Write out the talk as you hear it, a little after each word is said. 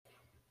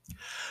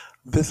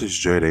This is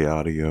Jade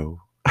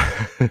Audio.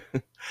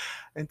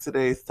 And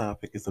today's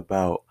topic is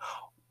about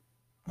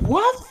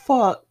what the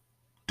fuck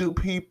do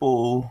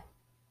people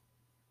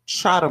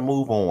try to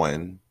move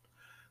on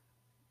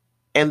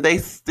and they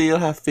still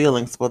have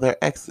feelings for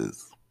their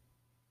exes?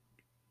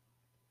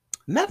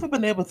 Never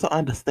been able to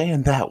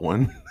understand that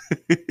one.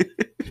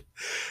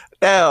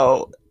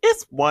 Now,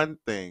 it's one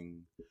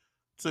thing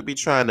to be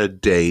trying to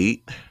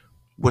date,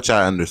 which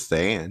I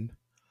understand,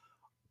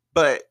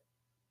 but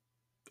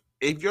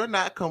if you're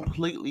not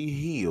completely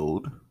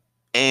healed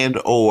and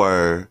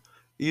or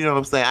you know what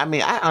I'm saying? I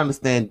mean, I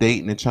understand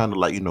dating and trying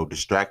to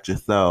distract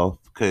yourself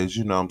because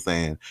you know what I'm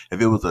saying,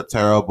 if it was a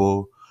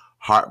terrible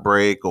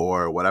heartbreak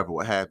or whatever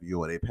what have you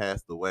or they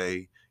passed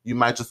away, you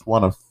might just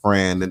want a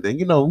friend and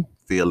then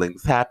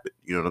feelings happen.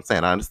 You know what I'm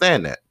saying? I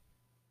understand that.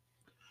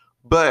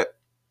 But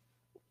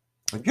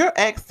if your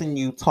ex and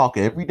you talk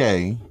every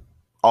day,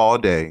 all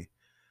day,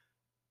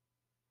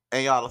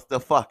 and y'all are still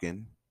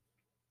fucking,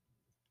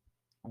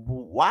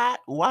 why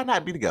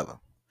not be together?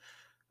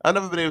 I've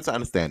never been able to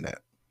understand that.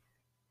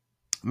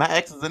 My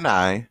exes and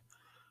I,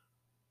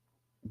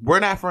 we're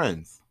not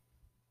friends.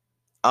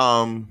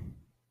 Um,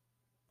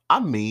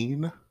 I'm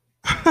mean.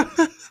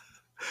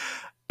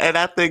 And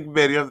I think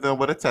many of them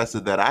would attest to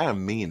that. I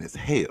am mean as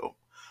hell.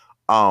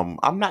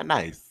 I'm not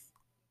nice.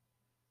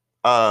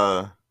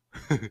 Uh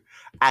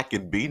I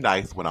can be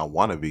nice when I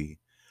wanna be.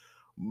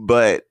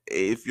 But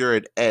if you're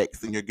an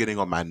ex and you're getting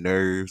on my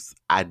nerves,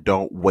 I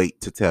don't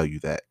wait to tell you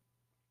that.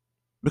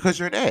 Because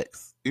you're an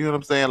ex. You know what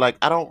I'm saying? Like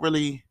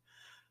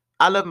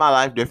I live my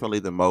life differently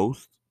than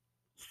most.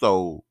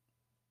 So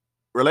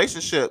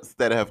relationships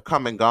that have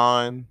come and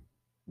gone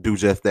do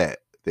just that.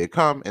 They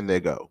come and they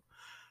go.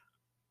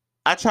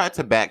 I tried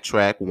to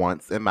backtrack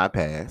once in my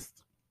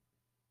past.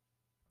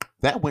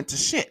 That went to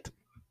shit.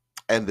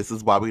 And this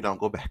is why we don't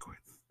go backwards.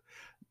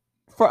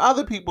 For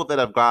other people that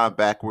have gone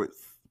backwards,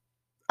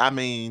 I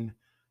mean,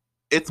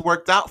 it's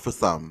worked out for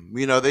some.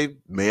 You know, they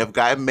may have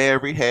gotten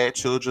married, had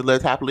children,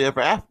 lived happily ever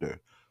after.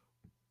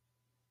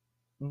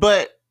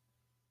 But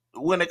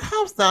when it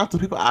comes down to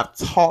people I've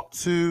talked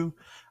to,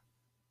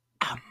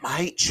 I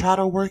might try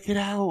to work it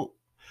out.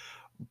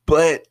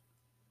 But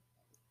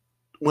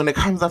when it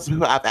comes down to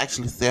people I've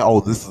actually said, oh,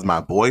 this is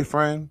my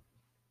boyfriend,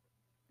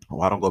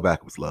 oh, I don't go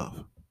backwards,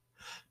 love.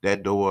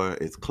 That door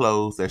is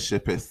closed, that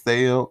ship has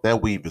sailed,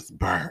 that weave is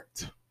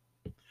burnt.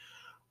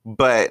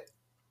 But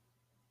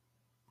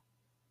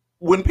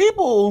when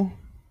people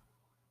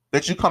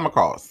that you come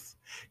across,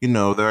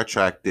 they're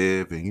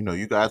attractive and,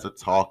 you guys are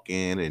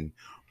talking and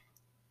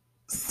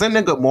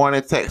sending good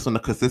morning text on a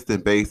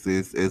consistent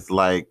basis is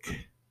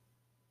like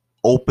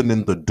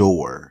opening the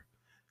door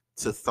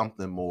to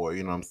something more,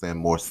 you know what I'm saying,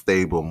 more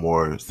stable,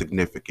 more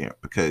significant.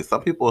 Because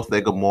some people will say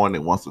good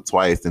morning once or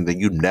twice and then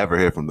you never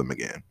hear from them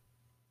again.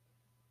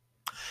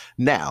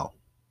 Now,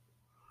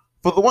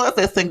 for the ones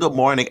that sing good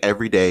morning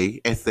every day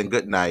and sing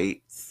good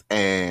nights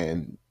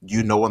and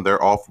when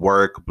they're off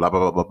work, blah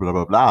blah blah blah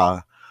blah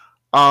blah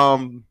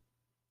blah.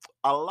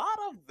 A lot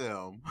of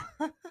them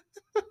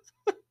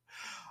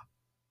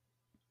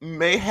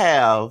may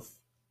have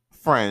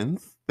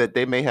friends that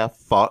they may have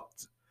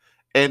fucked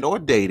and or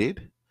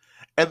dated,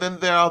 and then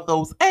there are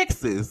those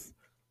exes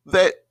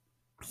that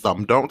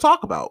some don't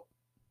talk about.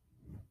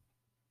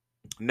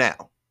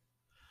 Now,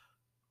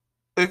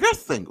 if you're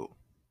single,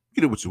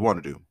 you do what you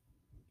want to do.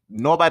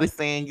 Nobody's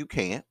saying you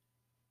can't,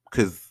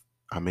 because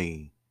I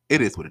mean, it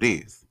is what it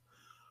is.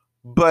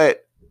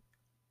 But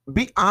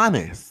be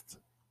honest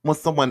when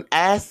someone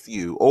asks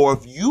you, or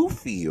if you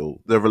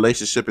feel the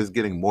relationship is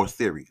getting more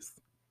serious.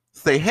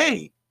 Say,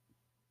 hey,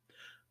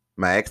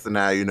 my ex and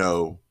I,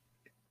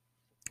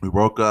 we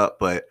broke up,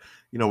 but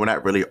we're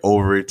not really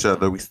over each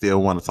other. We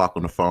still want to talk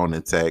on the phone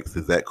and text.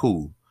 Is that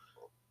cool?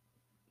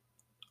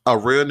 A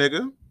real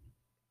nigga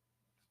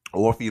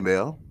or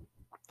female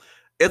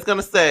is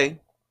gonna say,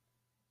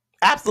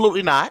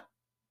 absolutely not.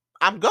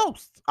 I'm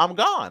ghost. I'm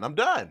gone. I'm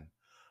done.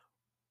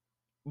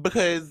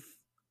 Because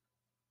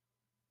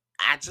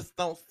I just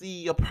don't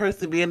see a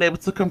person being able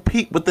to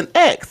compete with an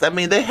ex. I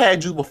mean, they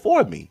had you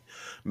before me.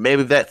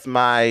 Maybe that's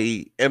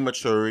my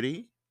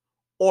immaturity,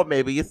 or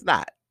maybe it's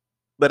not.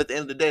 But at the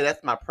end of the day,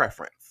 that's my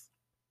preference.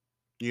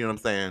 You know what I'm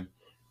saying?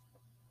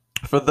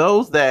 For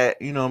those that,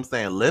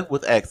 live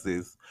with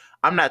exes,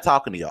 I'm not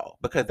talking to y'all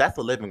because that's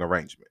a living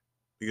arrangement.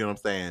 You know what I'm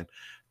saying?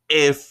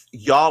 If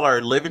y'all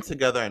are living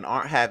together and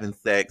aren't having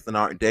sex and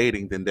aren't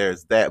dating, then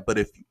there's that. But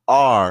if you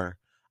are,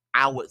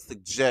 I would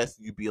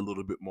suggest you be a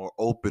little bit more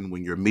open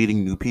when you're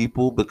meeting new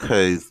people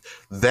because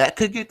that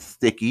could get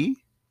sticky,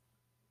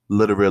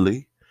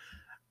 literally.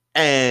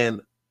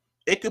 And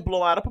it could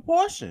blow out of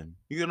proportion.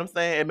 You know what I'm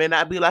saying? It may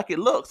not be like it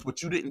looks,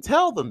 but you didn't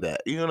tell them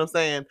that. You know what I'm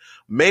saying?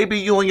 Maybe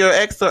you and your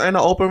ex are in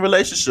an open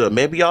relationship.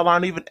 Maybe y'all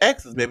aren't even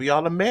exes. Maybe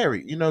y'all are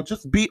married.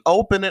 Just be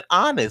open and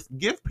honest.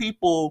 Give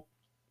people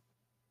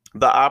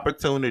the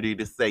opportunity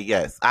to say,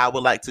 yes, I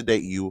would like to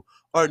date you,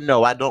 or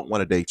no, I don't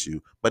want to date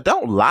you. But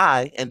don't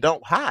lie and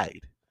don't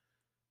hide.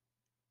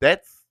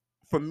 That's,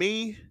 for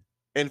me,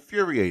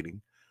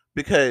 infuriating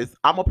because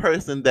I'm a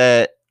person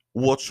that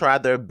will try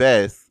their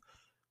best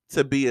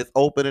to be as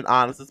open and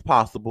honest as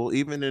possible,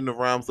 even in the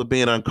realms of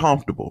being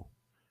uncomfortable.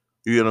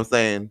 You know what I'm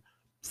saying?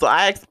 So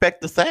I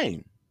expect the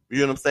same. You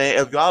know what I'm saying?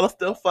 If y'all are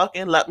still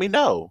fucking, let me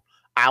know.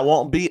 I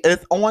won't be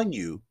as on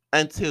you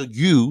until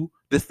you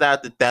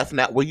decide that that's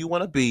not where you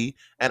want to be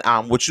and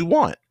I'm what you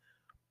want.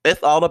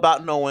 It's all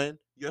about knowing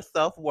your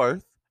self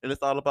worth, and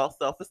it's all about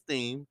self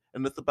esteem,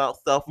 and it's about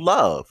self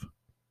love.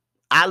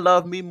 I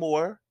love me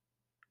more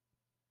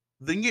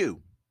than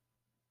you.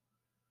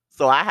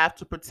 So I have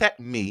to protect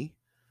me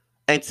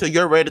until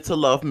you're ready to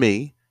love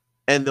me,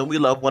 and then we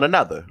love one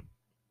another.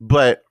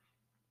 But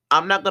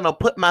I'm not going to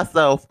put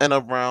myself in a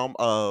realm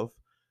of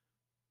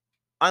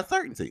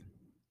uncertainty.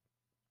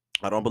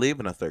 I don't believe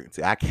in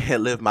uncertainty. I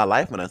can't live my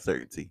life in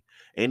uncertainty.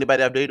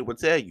 Anybody I've dated will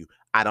tell you,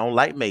 I don't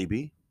like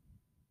maybe,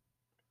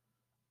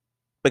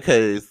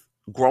 because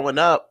growing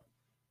up,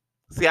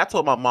 see, I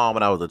told my mom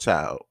when I was a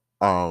child,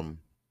 not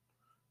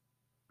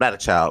a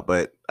child,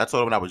 but I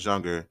told her when I was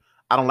younger,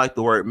 I don't like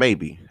the word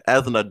maybe.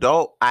 As an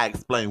adult, I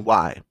explain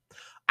why.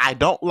 I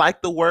don't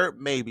like the word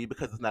maybe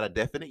because it's not a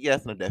definite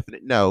yes and a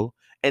definite no,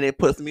 and it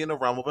puts me in the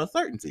realm of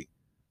uncertainty.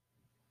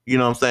 You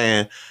know what I'm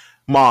saying?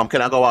 Mom,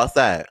 can I go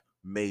outside?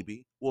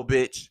 Maybe. Well,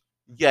 bitch,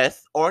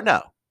 yes or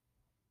no.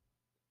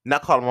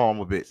 Not calling my mom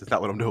a bitch. That's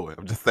not what I'm doing.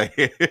 I'm just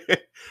saying.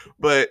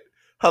 But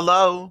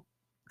hello,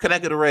 can I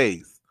get a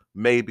raise?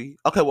 Maybe.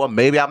 Okay, well,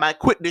 maybe I might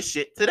quit this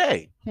shit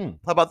today. How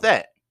about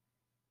that?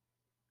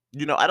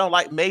 You know, I don't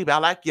like maybe. I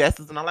like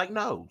yeses and I like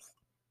nos.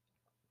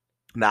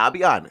 Now, I'll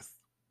be honest.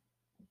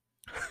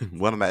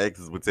 One of my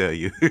exes would tell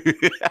you.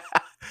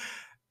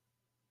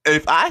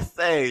 If I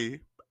say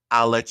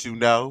I'll let you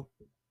know,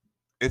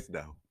 it's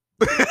no.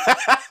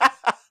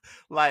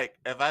 Like,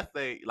 if I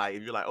say, like,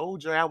 if you're like, oh,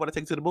 Jerry, I want to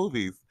take you to the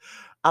movies,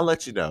 I'll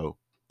let you know.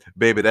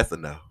 Baby, that's a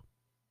no.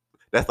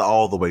 That's an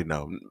all the way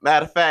no.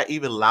 Matter of fact,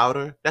 even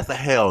louder, that's a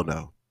hell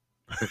no.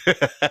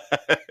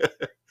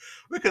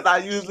 Because I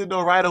usually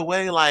know right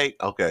away, like,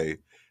 okay,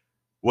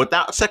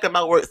 without checking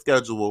my work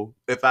schedule,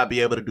 if I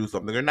be able to do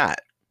something or not.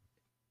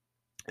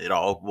 It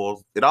all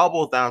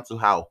boils down to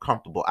how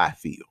comfortable I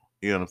feel.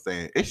 You know what I'm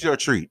saying? It's your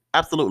treat,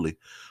 absolutely,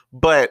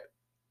 but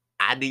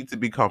I need to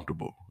be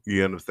comfortable. You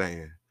know what I'm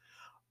saying?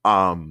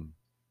 Um,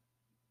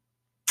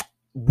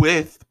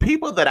 with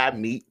people that I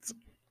meet,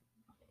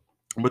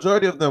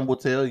 majority of them will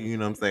tell you, you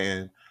know what I'm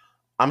saying,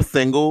 I'm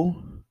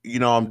single,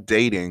 I'm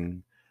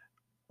dating,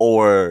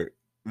 or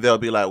they'll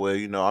be like, well,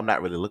 I'm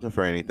not really looking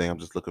for anything. I'm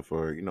just looking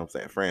for, what I'm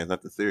saying, friends,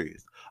 nothing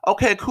serious.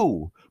 Okay,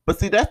 cool. But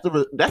see, that's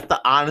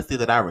the honesty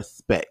that I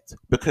respect,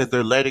 because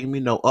they're letting me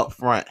know up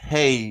front,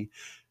 hey,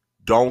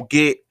 don't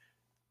get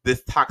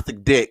this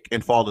toxic dick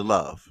and fall in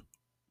love.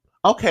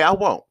 Okay, I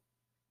won't.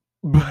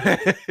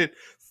 But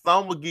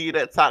some will give you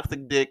that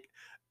toxic dick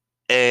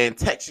and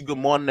text you good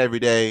morning every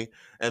day.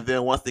 And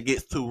then once it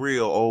gets too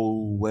real,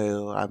 oh,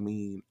 well, I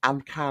mean, I'm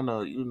kind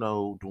of,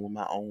 doing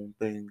my own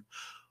thing.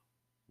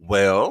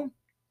 Well,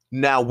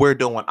 now we're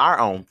doing our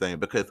own thing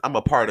because I'm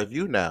a part of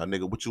you now,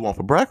 nigga. What you want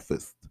for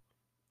breakfast?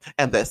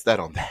 And that's that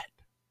on that.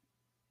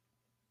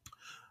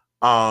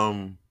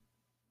 Um,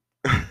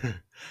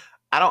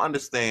 I don't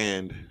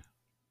understand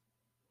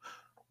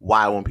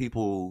why when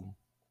people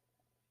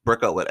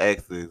break up with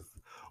exes,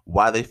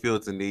 why they feel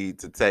the need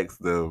to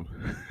text them,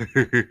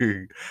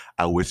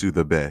 I wish you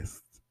the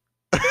best.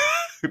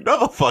 No,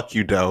 the fuck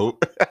you don't.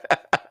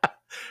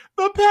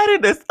 The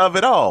pettiness of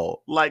it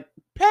all. Like,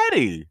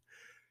 petty.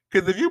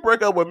 Because if you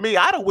break up with me,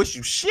 I don't wish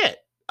you shit.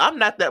 I'm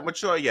not that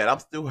mature yet. I'm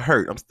still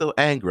hurt. I'm still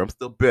angry. I'm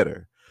still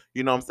bitter.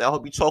 You know what I'm saying? I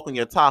hope you choke on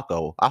your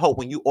taco. I hope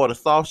when you order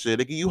soft shell,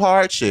 they give you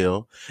hard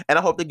shell. And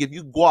I hope they give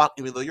you guac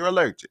even though you're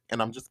allergic.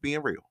 And I'm just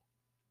being real.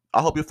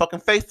 I hope your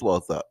fucking face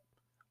swells up.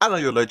 I know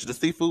you're allergic to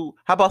seafood.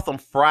 How about some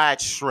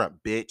fried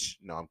shrimp, bitch?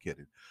 No, I'm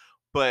kidding.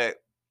 But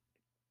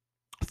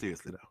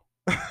seriously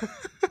though.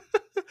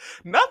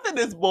 Nothing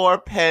is more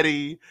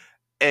petty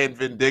and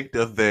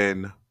vindictive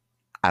than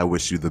I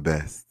wish you the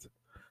best.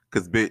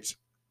 Because, bitch,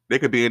 they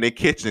could be in their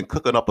kitchen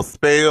cooking up a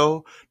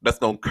spell that's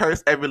going to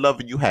curse every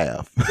lover you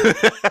have.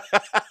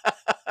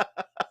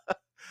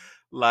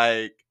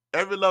 Like,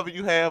 every lover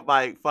you have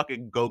might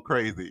fucking go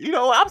crazy.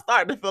 I'm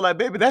starting to feel like,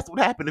 baby, that's what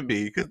happened to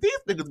me. Because these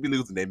niggas be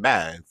losing their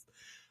minds.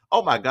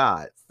 Oh, my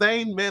God.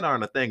 Sane men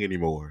aren't a thing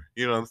anymore.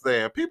 You know what I'm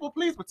saying? People,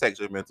 please protect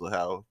your mental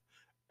health.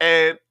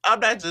 And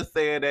I'm not just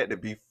saying that to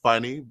be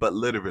funny, but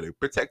literally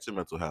protect your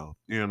mental health.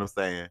 You know what I'm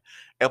saying?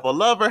 If a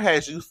lover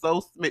has you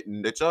so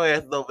smitten that your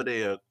ass is over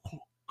there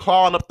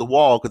clawing up the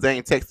wall because they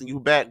ain't texting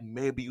you back,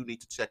 maybe you need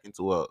to check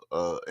into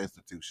a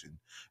institution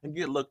and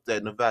get looked at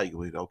and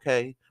evaluated.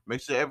 Okay, make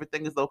sure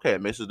everything is okay.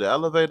 Make sure the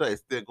elevator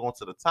is still going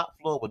to the top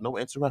floor with no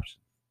interruption.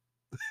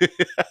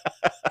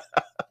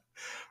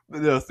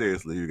 No,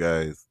 seriously, you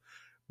guys,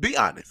 be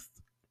honest.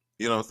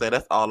 You know what I'm saying?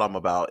 That's all I'm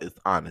about is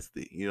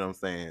honesty. You know what I'm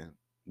saying?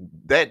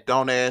 That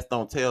don't ask,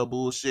 don't tell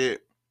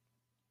bullshit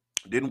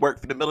didn't work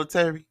for the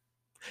military,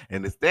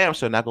 and it's damn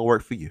sure not gonna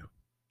work for you.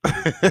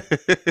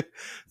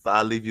 So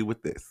I'll leave you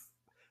with this.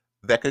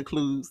 That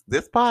concludes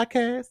this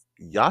podcast.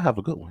 Y'all have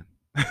a good one.